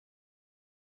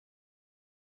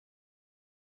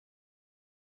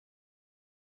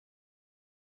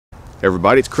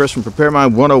Everybody, it's Chris from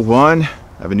Preparedmind101.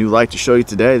 I have a new light to show you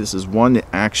today. This is one that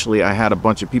actually I had a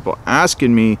bunch of people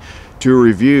asking me to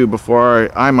review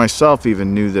before I myself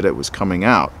even knew that it was coming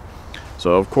out.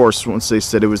 So of course, once they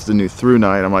said it was the new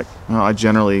Thrunite, I'm like, well, I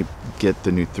generally get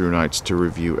the new Thrunites to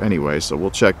review anyway, so we'll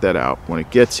check that out when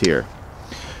it gets here.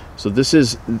 So this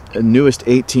is a newest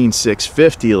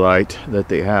 18650 light that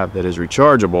they have that is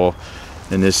rechargeable,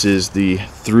 and this is the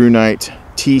Thrunite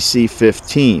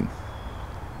TC15.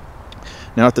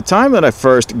 Now, at the time that I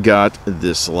first got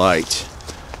this light,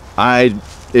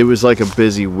 it was like a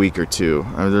busy week or two.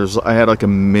 I had like a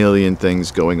million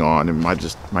things going on, and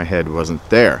my head wasn't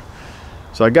there.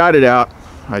 So I got it out,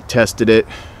 I tested it,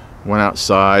 went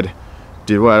outside,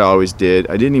 did what I always did.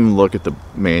 I didn't even look at the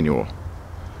manual.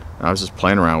 I was just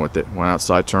playing around with it. Went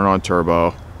outside, turned on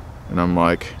turbo, and I'm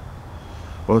like,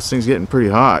 well, this thing's getting pretty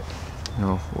hot. You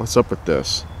know, what's up with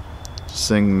this? This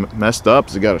thing messed up?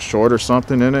 Has it got a short or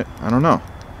something in it? I don't know.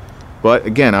 But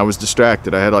again, I was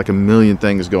distracted. I had like a million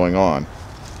things going on.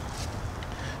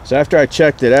 So after I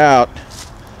checked it out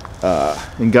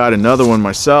and got another one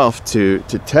myself to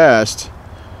test,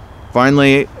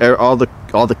 finally all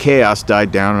the chaos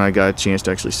died down, and I got a chance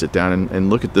to actually sit down and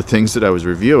look at the things that I was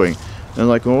reviewing. And I'm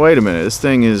like, well, wait a minute. This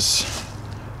thing is,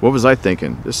 what was I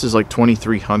thinking? This is like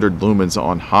 2300 lumens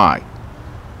on high.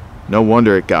 No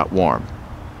wonder it got warm.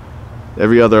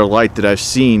 Every other light that I've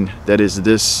seen that is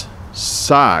this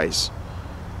size,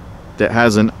 that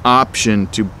has an option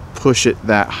to push it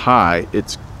that high,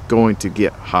 it's going to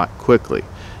get hot quickly.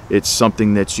 It's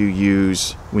something that you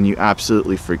use when you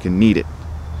absolutely freaking need it.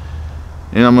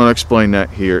 And I'm going to explain that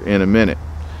here in a minute.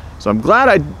 So I'm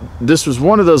glad this was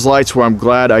one of those lights where I'm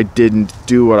glad I didn't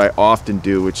do what I often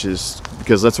do, which is,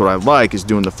 because that's what I like, is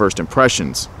doing the first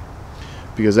impressions.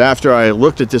 Because after I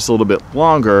looked at this a little bit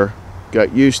longer,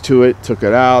 got used to it, took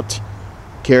it out,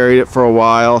 carried it for a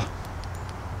while,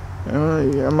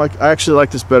 I'm like, I actually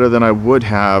like this better than I would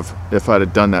have if I'd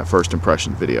have done that first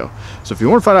impression video. So if you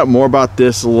want to find out more about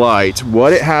this light,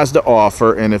 what it has to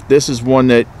offer, and if this is one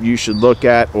that you should look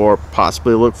at or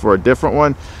possibly look for a different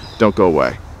one, don't go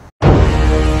away.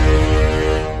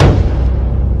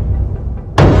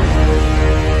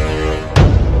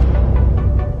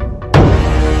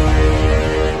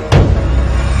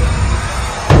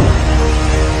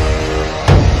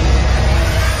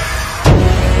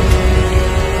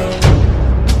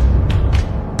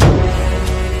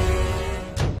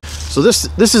 So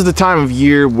this is the time of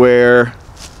year where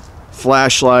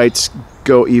flashlights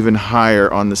go even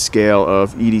higher on the scale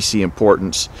of EDC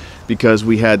importance, because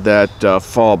we had that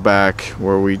fall back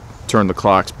where we turned the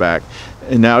clocks back,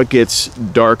 and now it gets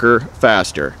darker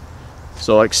faster.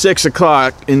 So like 6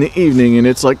 o'clock in the evening and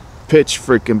it's like pitch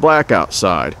freaking black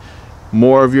outside.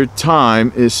 More of your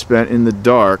time is spent in the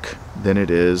dark than it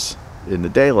is in the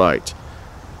daylight.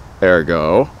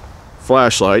 Ergo,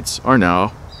 flashlights are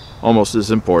now almost as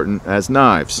important as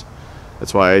knives.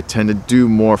 That's why I tend to do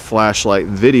more flashlight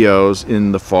videos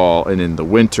in the fall and in the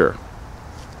winter.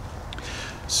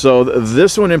 So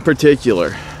this one in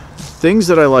particular, things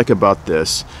that I like about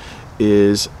this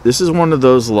is one of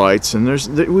those lights, and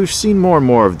we've seen more and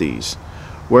more of these,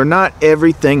 where not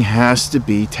everything has to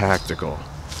be tactical.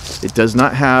 It does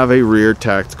not have a rear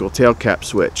tactical tail cap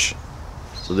switch.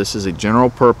 So this is a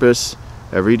general purpose,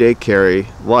 everyday carry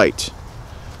light.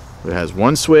 It has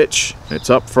one switch,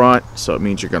 it's up front, so it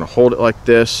means you're going to hold it like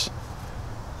this,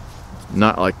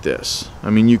 not like this. I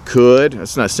mean, you could,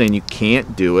 that's not saying you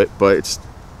can't do it, but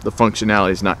the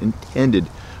functionality is not intended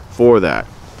for that.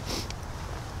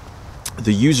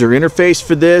 The user interface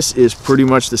for this is pretty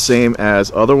much the same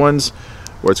as other ones,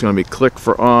 where it's going to be click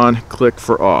for on, click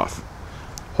for off.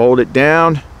 Hold it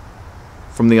down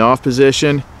from the off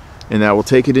position, and that will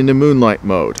take it into moonlight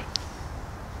mode.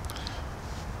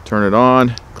 Turn it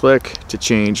on, click to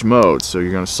change modes. So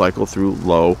you're going to cycle through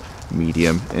low,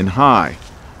 medium, and high.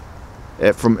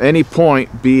 From any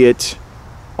point, be it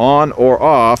on or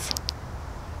off,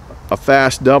 a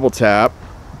fast double tap,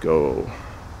 go,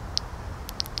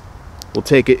 will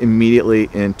take it immediately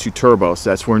into turbo. So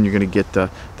that's when you're going to get the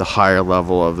higher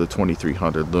level of the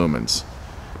 2300 lumens.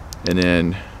 And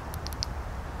then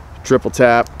triple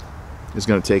tap is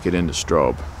going to take it into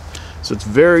strobe. So it's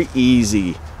very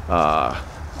easy.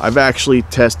 I've actually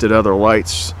tested other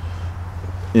lights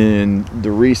in the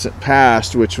recent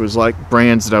past, which was like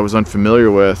brands that I was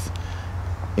unfamiliar with,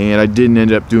 and I didn't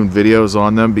end up doing videos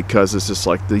on them because it's just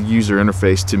like the user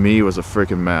interface to me was a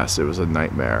freaking mess. It was a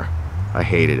nightmare. I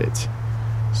hated it.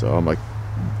 So I'm like,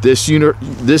 this user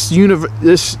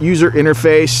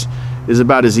interface is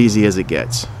about as easy as it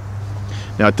gets.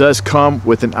 Now it does come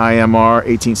with an IMR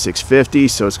 18650,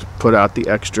 so it's put out the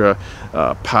extra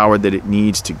power that it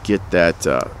needs to get that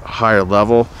higher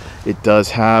level. It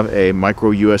does have a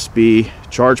micro USB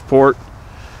charge port,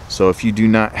 so if you do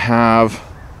not have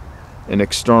an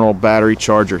external battery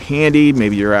charger handy,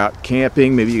 maybe you're out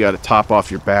camping, maybe you got to top off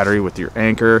your battery with your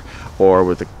Anchor or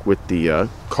with the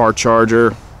car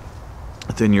charger,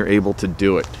 then you're able to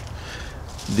do it.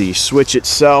 The switch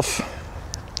itself,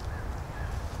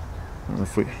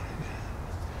 if we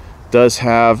does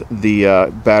have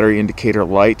the battery indicator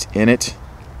light in it,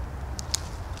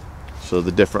 so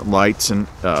the different lights and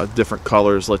different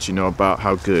colors let you know about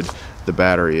how good the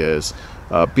battery is.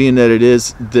 Being that it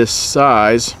is this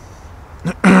size,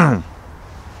 you're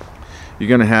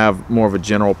going to have more of a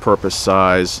general purpose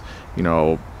size, you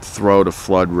know, throw to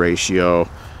flood ratio.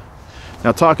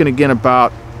 Now talking again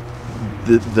about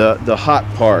the hot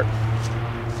part,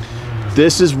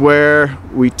 this is where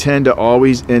we tend to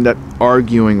always end up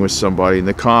arguing with somebody in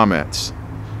the comments,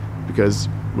 because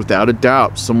without a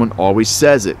doubt someone always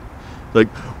says it, like,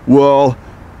 well,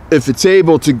 if it's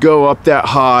able to go up that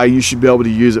high, you should be able to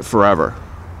use it forever.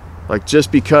 Like,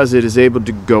 just because it is able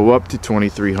to go up to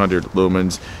 2300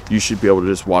 lumens, you should be able to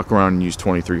just walk around and use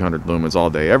 2300 lumens all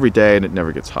day, every day, and it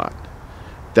never gets hot.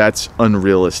 That's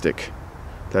unrealistic.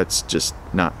 That's just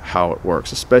not how it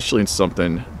works, especially in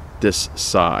something this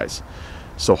size.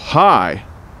 So high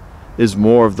is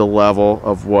more of the level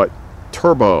of what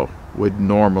turbo would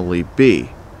normally be.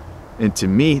 And to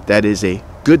me, that is a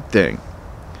good thing.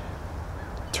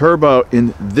 Turbo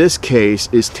in this case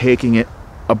is taking it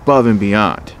above and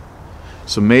beyond.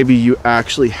 So maybe you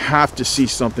actually have to see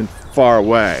something far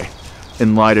away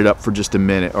and light it up for just a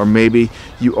minute. Or maybe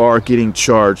you are getting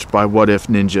charged by what if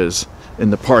ninjas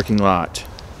in the parking lot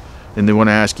and they want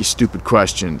to ask you stupid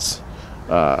questions.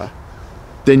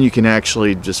 Then you can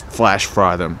actually just flash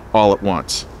fry them all at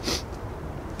once.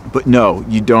 But no,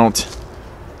 you don't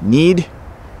need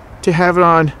to have it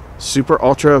on super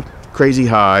ultra crazy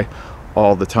high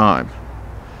all the time.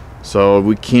 So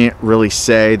we can't really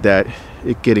say that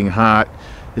it getting hot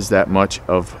is that much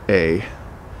of a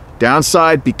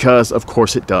downside, because of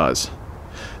course it does.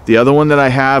 The other one that I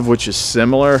have, which is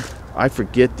similar, I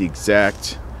forget the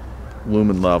exact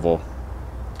lumen level,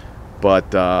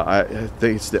 but I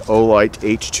think it's the Olight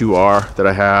H2R that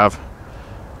I have,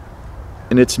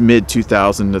 and it's mid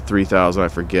 2000 to 3000, I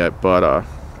forget, but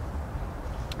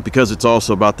because it's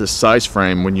also about this size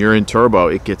frame, when you're in turbo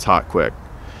it gets hot quick.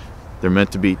 They're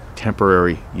meant to be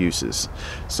temporary uses.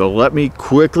 So let me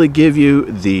quickly give you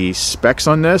the specs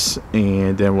on this,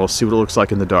 and then we'll see what it looks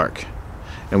like in the dark.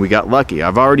 And we got lucky.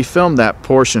 I've already filmed that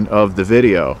portion of the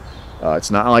video.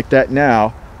 It's not like that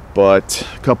now, but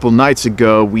a couple nights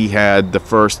ago we had the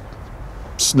first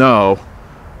snow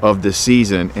of the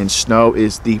season, and snow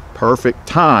is the perfect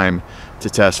time to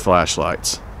test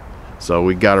flashlights. So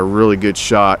we got a really good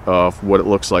shot of what it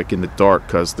looks like in the dark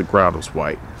because the ground was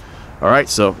white. All right,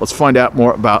 so let's find out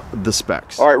more about the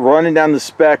specs. All right, running down the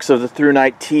specs of the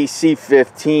Thrunite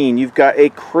TC15, you've got a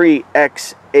Cree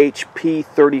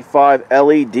XHP35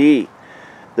 LED.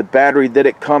 The battery that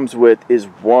it comes with is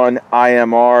one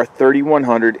IMR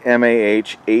 3100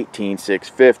 mAh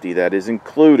 18650. That is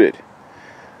included.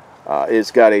 It's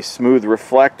got a smooth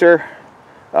reflector,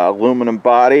 aluminum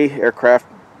body, aircraft.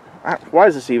 Why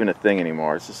is this even a thing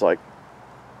anymore? It's just like,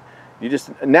 you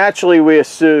just naturally we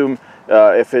assume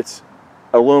if it's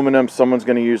aluminum, someone's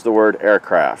going to use the word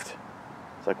aircraft.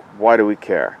 It's like, why do we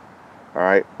care? All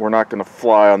right, we're not going to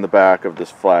fly on the back of this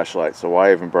flashlight, so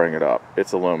why even bring it up?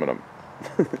 It's aluminum.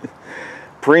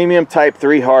 Premium Type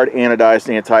 3 hard anodized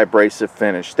anti-abrasive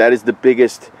finish. That is the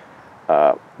biggest,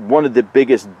 one of the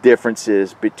biggest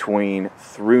differences between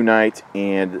Thrunite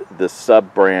and the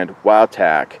sub-brand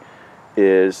WowTac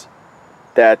is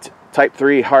that Type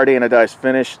 3 hard anodized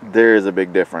finish. There is a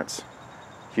big difference.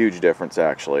 Huge difference,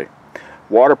 actually.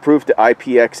 Waterproof to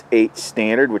IPX8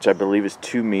 standard, which I believe is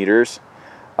 2 meters.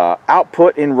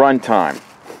 Output in runtime.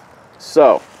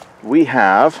 So we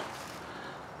have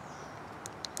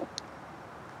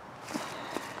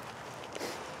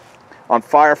on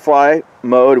Firefly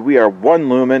mode, we are 1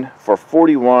 lumen for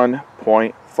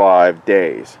 41.5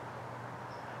 days.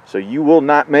 So you will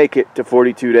not make it to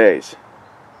 42 days.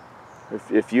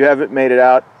 If you haven't made it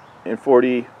out in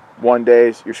 41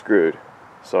 days, you're screwed.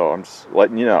 So I'm just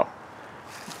letting you know.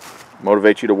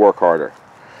 Motivate you to work harder.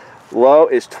 Low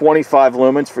is 25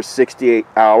 lumens for 68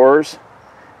 hours.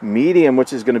 Medium,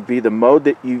 which is going to be the mode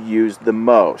that you use the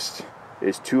most,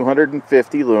 is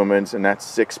 250 lumens, and that's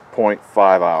 6.5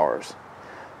 hours.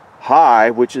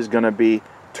 High, which is going to be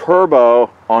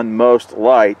turbo on most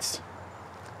lights,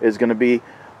 is going to be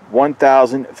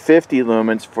 1050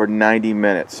 lumens for 90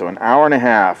 minutes. So an hour and a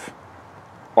half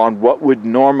on what would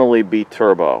normally be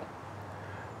turbo.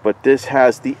 But this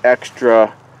has the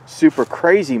extra super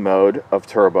crazy mode of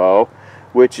turbo,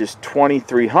 which is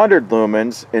 2300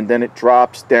 lumens, and then it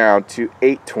drops down to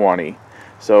 820.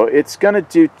 So it's going to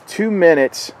do 2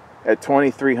 minutes at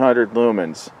 2300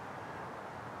 lumens.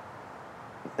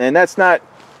 And that's not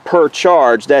per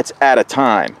charge, that's at a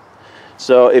time.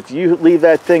 So if you leave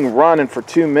that thing running for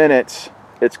 2 minutes,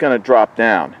 it's going to drop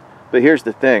down. But here's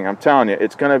the thing, I'm telling you,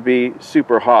 it's going to be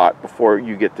super hot before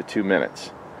you get to 2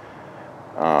 minutes.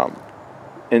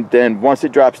 And then once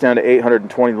it drops down to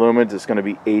 820 lumens, it's going to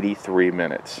be 83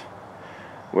 minutes.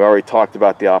 We already talked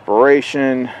about the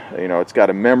operation. You know, it's got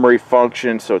a memory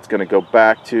function, so it's going to go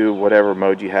back to whatever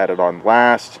mode you had it on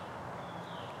last.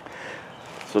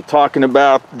 So talking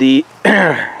about the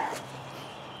the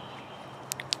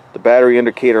battery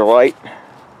indicator light.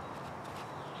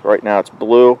 Right now it's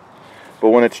blue, but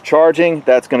when it's charging,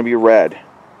 that's going to be red.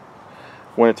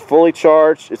 When it's fully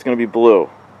charged, it's going to be blue.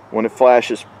 When it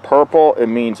flashes purple, it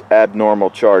means abnormal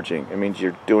charging. It means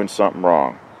you're doing something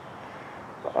wrong.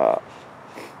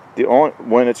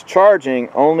 When it's charging,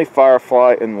 only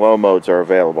Firefly and low modes are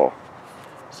available.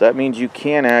 So that means you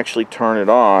can actually turn it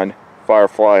on,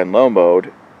 Firefly and low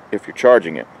mode, if you're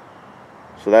charging it.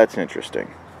 So that's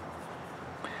interesting.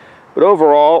 But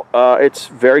overall, it's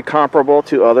very comparable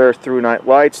to other Thrunite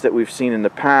lights that we've seen in the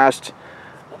past.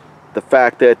 The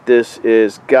fact that this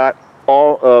is got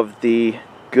all of the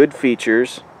good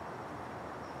features,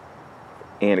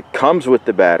 and it comes with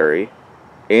the battery,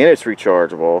 and it's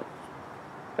rechargeable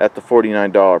at the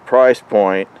 $49 price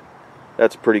point,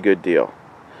 that's a pretty good deal.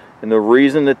 And the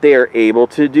reason that they are able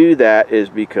to do that is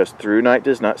because Thrunite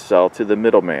does not sell to the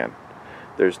middleman.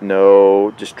 There's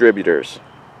no distributors.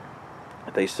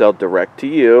 They sell direct to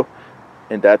you,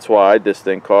 and that's why this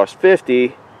thing costs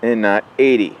 $50 and not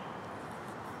 $80.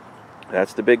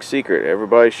 That's the big secret.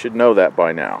 Everybody should know that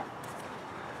by now.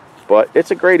 But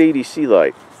it's a great EDC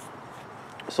light.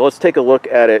 So let's take a look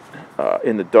at it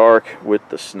in the dark with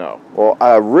the snow. Well,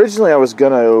 originally I was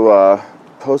going to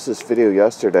post this video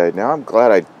yesterday. Now I'm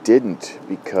glad I didn't,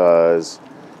 because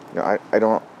you know, I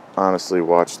don't honestly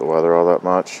watch the weather all that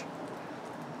much.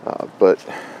 But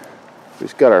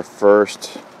we've got our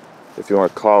first, if you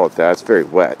want to call it that, it's very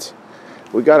wet.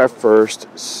 We got our first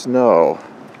snow.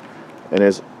 And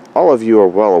as all of you are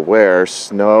well aware,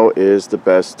 snow is the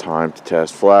best time to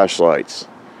test flashlights.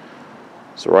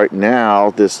 So right now,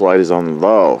 this light is on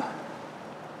low.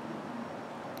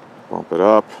 Bump it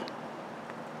up.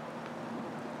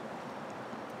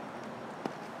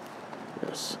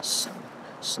 Yes,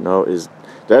 snow is,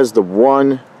 that is the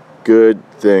one good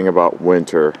thing about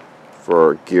winter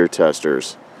for gear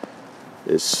testers,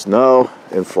 is snow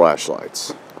and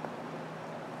flashlights.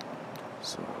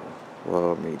 So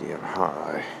low, medium,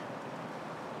 high.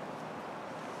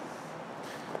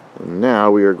 And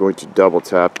now we are going to double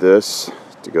tap this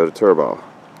to go to turbo.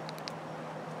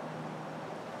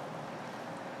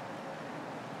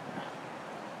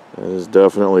 It is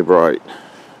definitely bright.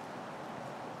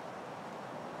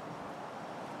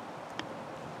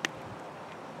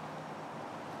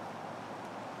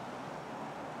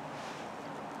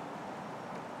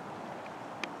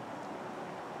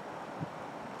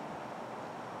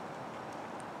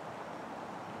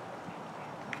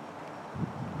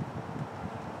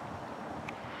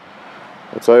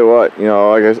 I'll tell you what, you know,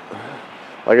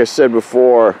 like I said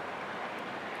before,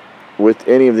 with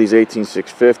any of these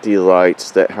 18650 lights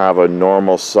that have a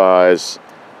normal size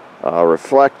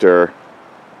reflector,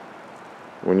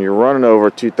 when you're running over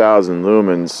 2000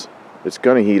 lumens, it's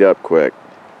going to heat up quick.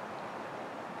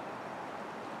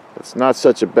 It's not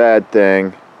such a bad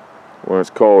thing when it's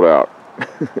cold out.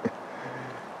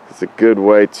 It's a good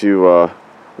way to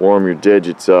warm your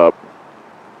digits up.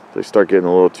 If they start getting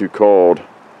a little too cold,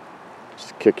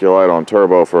 just kick your light on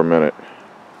turbo for a minute.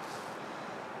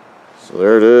 So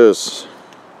there it is.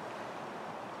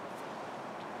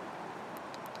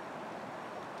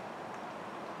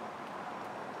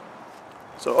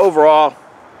 So overall,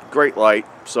 great light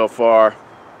so far.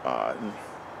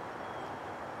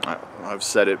 I've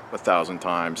said it 1,000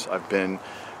 times. I've been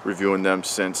reviewing them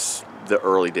since the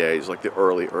early days, like the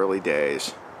early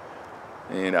days.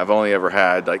 And I've only ever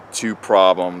had like 2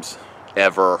 problems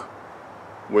ever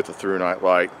with a Thrunite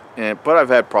light, but I've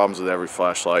had problems with every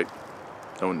flashlight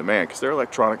known to man, because they're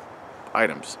electronic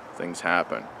items. Things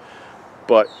happen.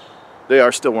 But they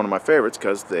are still one of my favorites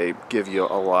because they give you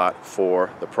a lot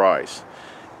for the price.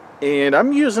 And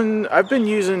I've been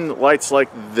using lights like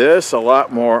this a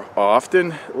lot more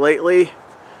often lately.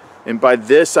 And by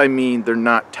this I mean they're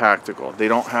not tactical. They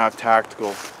don't have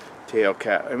tactical tail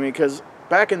cap. I mean, because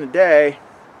back in the day,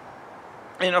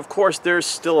 and of course there's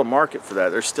still a market for that,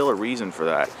 there's still a reason for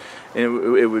that,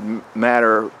 and it would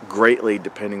matter greatly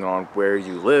depending on where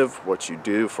you live, what you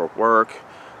do for work,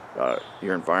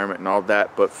 your environment and all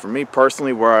that. But for me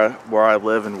personally, where I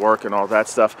live and work and all that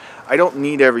stuff, I don't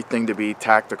need everything to be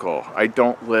tactical. I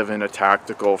don't live in a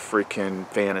tactical freaking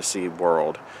fantasy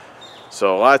world.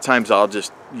 So a lot of times I'll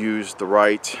just use the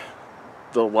light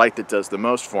that does the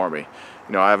most for me.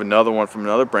 You know, I have another one from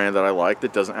another brand that I like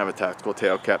that doesn't have a tactical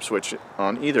tail cap switch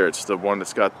on either. It's the one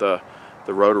that's got the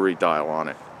rotary dial on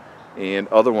it. And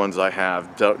other ones I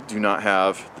have do not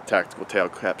have the tactical tail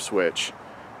cap switch.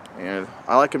 And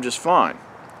I like them just fine.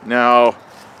 Now,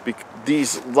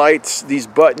 these lights, these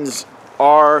buttons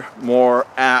are more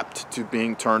apt to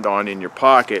being turned on in your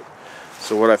pocket.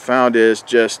 So what I found is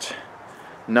just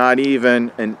not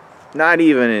even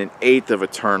an eighth of a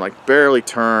turn, like barely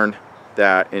turn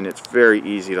that, and it's very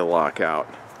easy to lock out.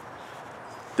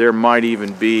 There might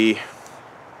even be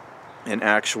an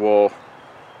actual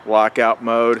lockout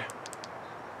mode.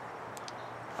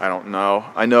 I don't know.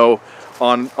 I know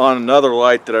on another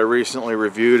light that I recently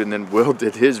reviewed, and then Will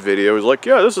did his video, he's like,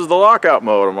 yeah, this is the lockout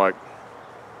mode. I'm like,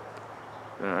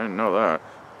 yeah, I didn't know that.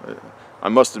 I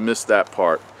must have missed that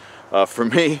part. For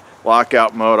me,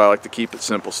 lockout mode, I like to keep it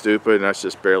simple, stupid, and that's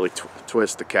just barely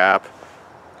twist the cap.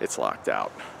 It's locked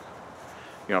out.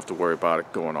 You don't have to worry about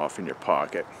it going off in your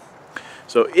pocket.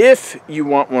 So if you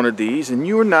want one of these, and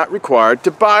you are not required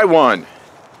to buy one,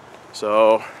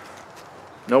 so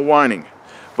no whining.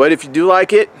 But if you do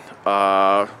like it,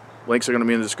 links are going to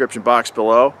be in the description box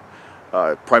below.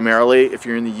 Primarily, if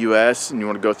you're in the US and you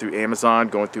want to go through Amazon,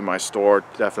 going through my store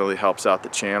definitely helps out the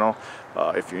channel.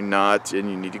 If you're not and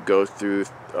you need to go through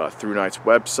Thrunite's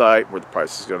website, where the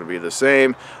price is going to be the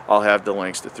same, I'll have the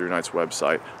links to Thrunite's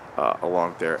website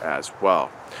along there as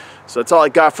well. So that's all I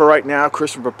got for right now.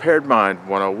 Chris from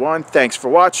Preparedmind101. Thanks for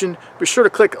watching. Be sure to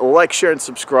click like, share, and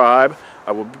subscribe.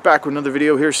 I will be back with another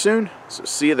video here soon, so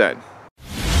see you then.